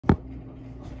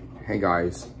Hey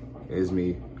guys, it is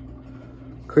me,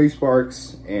 Crazy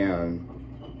Sparks, and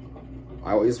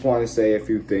I just want to say a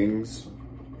few things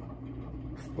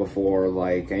before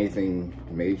like anything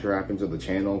major happens with the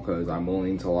channel, because I'm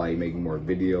willing to like make more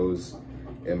videos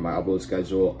and my upload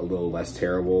schedule a little less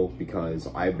terrible, because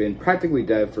I've been practically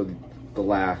dead for the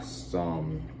last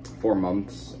 4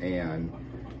 months, and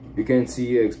you can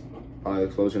see an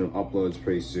explosion of uploads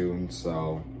pretty soon.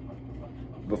 So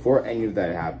before any of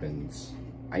that happens,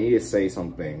 I need to say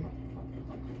something.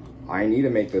 I need to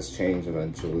make this change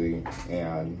eventually,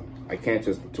 and I can't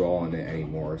just dwell on it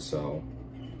anymore. So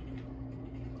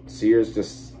here's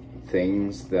just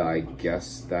things that I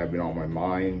guess that have been on my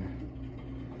mind.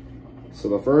 So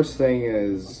the first thing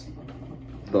is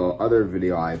the other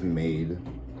video I've made.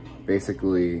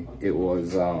 Basically, it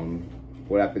was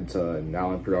what happened to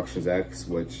Now in Productions X,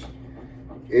 which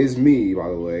is me, by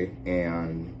the way,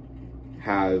 and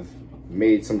have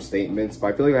made some statements, but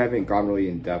I feel like I haven't gone really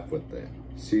in depth with it.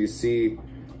 So you see,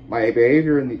 my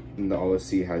behavior in the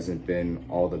OSC hasn't been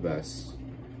all the best.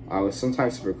 I was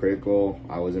sometimes hypocritical,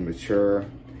 I was immature,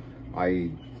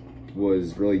 I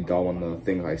was really dumb on the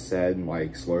things I said,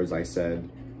 like slurs I said,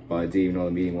 but I didn't even know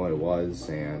the meaning what it was.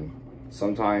 And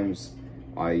sometimes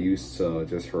I used to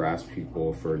just harass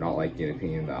people for not liking an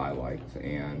opinion that I liked,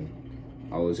 and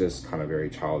I was just kind of very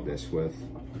childish with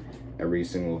every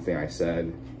single thing I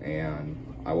said, and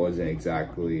I wasn't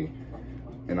exactly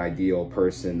an ideal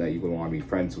person that you would want to be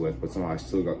friends with, but somehow I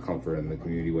still got comfort in the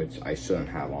community, which I shouldn't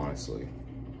have, honestly.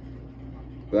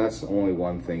 But that's only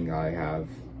one thing I have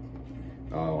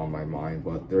on my mind,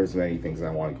 but there's many things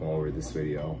I want to go over this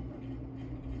video.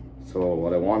 So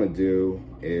what I want to do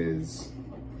is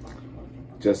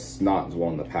just not dwell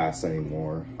in the past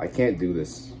anymore. I can't do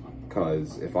this,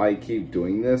 because if I keep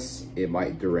doing this, it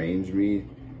might derange me.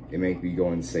 It make me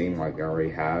go insane like I already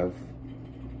have,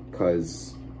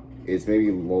 because it's made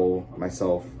me lull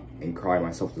myself and cry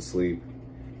myself to sleep,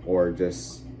 or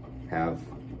just have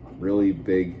really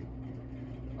big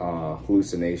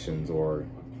hallucinations, or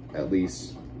at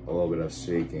least a little bit of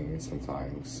shaking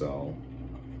sometimes. So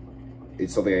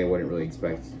it's something I wouldn't really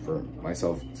expect for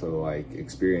myself to like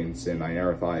experience, and I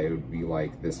never thought it would be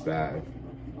like this bad.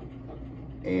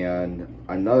 And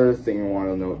another thing I want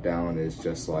to note down is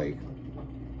just like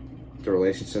the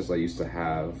relationships I used to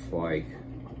have, like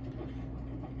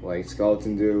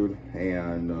Skeleton Dude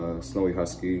and Snowy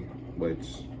Husky,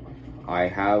 which I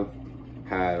have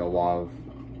had a lot of,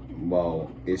 well,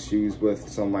 issues with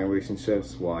some of my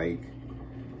relationships, like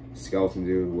Skeleton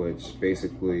Dude, which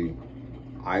basically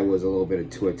I was a little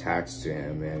bit too attached to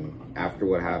him, and after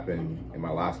what happened in my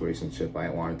last relationship, I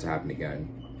didn't want it to happen again.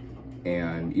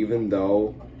 And even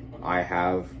though I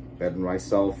have bettered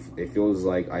myself, it feels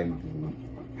like I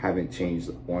haven't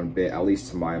changed one bit, at least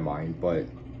to my mind. But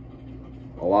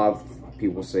a lot of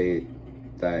people say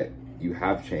that you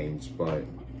have changed, but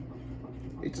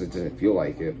it just doesn't feel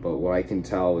like it. But what I can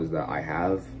tell is that I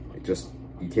have. It just,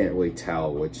 you can't really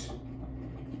tell which,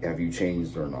 have you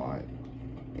changed or not.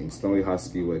 In Snowy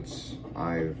Husky, which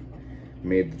I've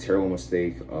made the terrible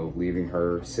mistake of leaving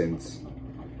her, since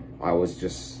I was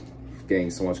just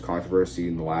getting so much controversy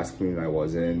in the last community I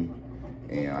was in,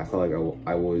 and I felt like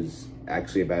I was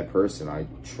actually a bad person. I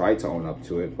tried to own up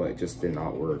to it, but it just did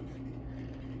not work.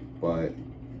 But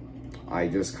I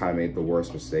just kind of made the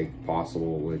worst mistake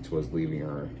possible, which was leaving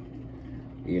her.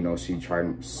 You know, she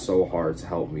tried so hard to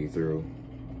help me through,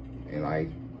 and I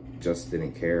just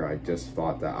didn't care. I just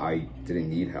thought that I didn't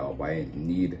need help. I didn't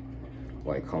need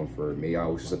like comfort. Maybe I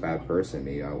was just a bad person.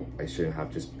 Maybe I shouldn't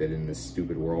have just been in this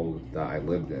stupid world that I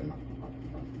lived in.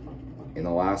 And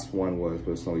the last one was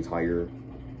with Snowy Tiger,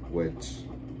 which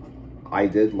I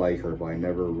did like her, but I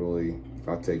never really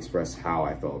got to express how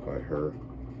I felt about her.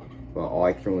 But all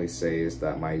I can really say is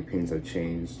that my opinions have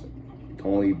changed,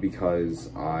 only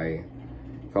because I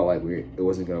felt like it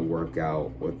wasn't going to work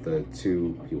out with the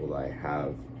two people that I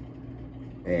have.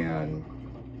 And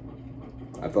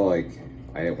I felt like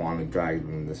I didn't want to drag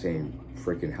them in the same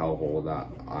freaking hellhole that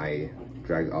I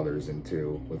dragged others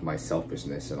into with my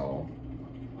selfishness and all.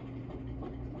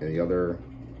 And the other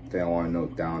thing I want to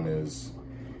note down is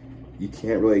you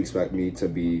can't really expect me to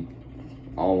be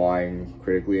online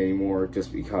critically anymore,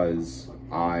 just because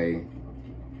I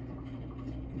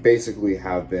basically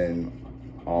have been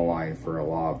online for a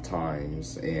lot of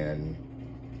times, and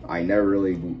I never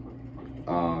really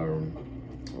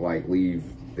like leave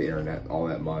the internet all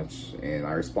that much, and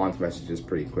I respond to messages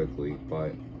pretty quickly.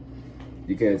 But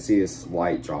you can see a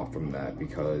slight drop from that,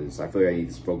 because I feel like I need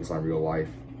to focus on real life,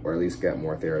 or at least get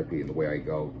more therapy in the way I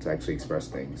go to actually express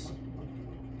things,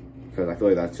 because I feel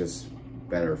like that's just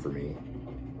better for me.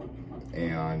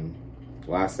 And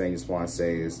last thing I just want to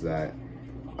say is that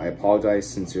I apologize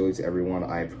sincerely to everyone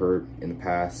I've hurt in the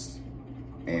past,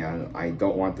 and I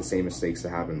don't want the same mistakes to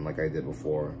happen like I did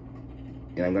before.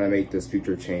 And I'm going to make this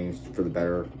future change for the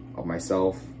better of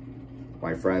myself,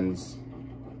 my friends,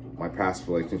 my past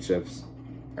relationships,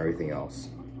 everything else.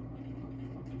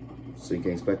 So you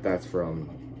can expect that from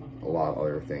a lot of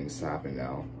other things to happen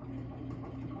now.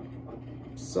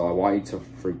 So I want you to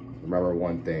remember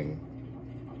one thing.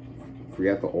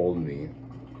 Forget the old me.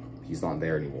 He's not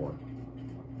there anymore.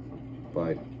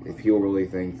 But if you'll really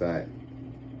think that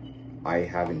I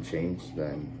haven't changed,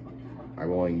 then I'm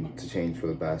willing to change for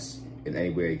the best in any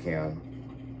way I can,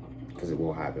 because it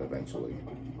will happen eventually.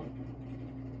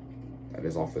 That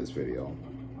is all for this video.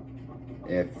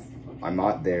 If I'm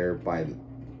not there by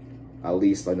at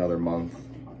least another month,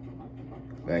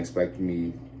 then expect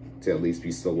me to at least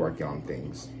be still working on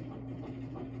things.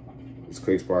 It's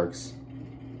Quick Sparks.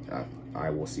 I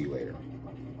will see you later.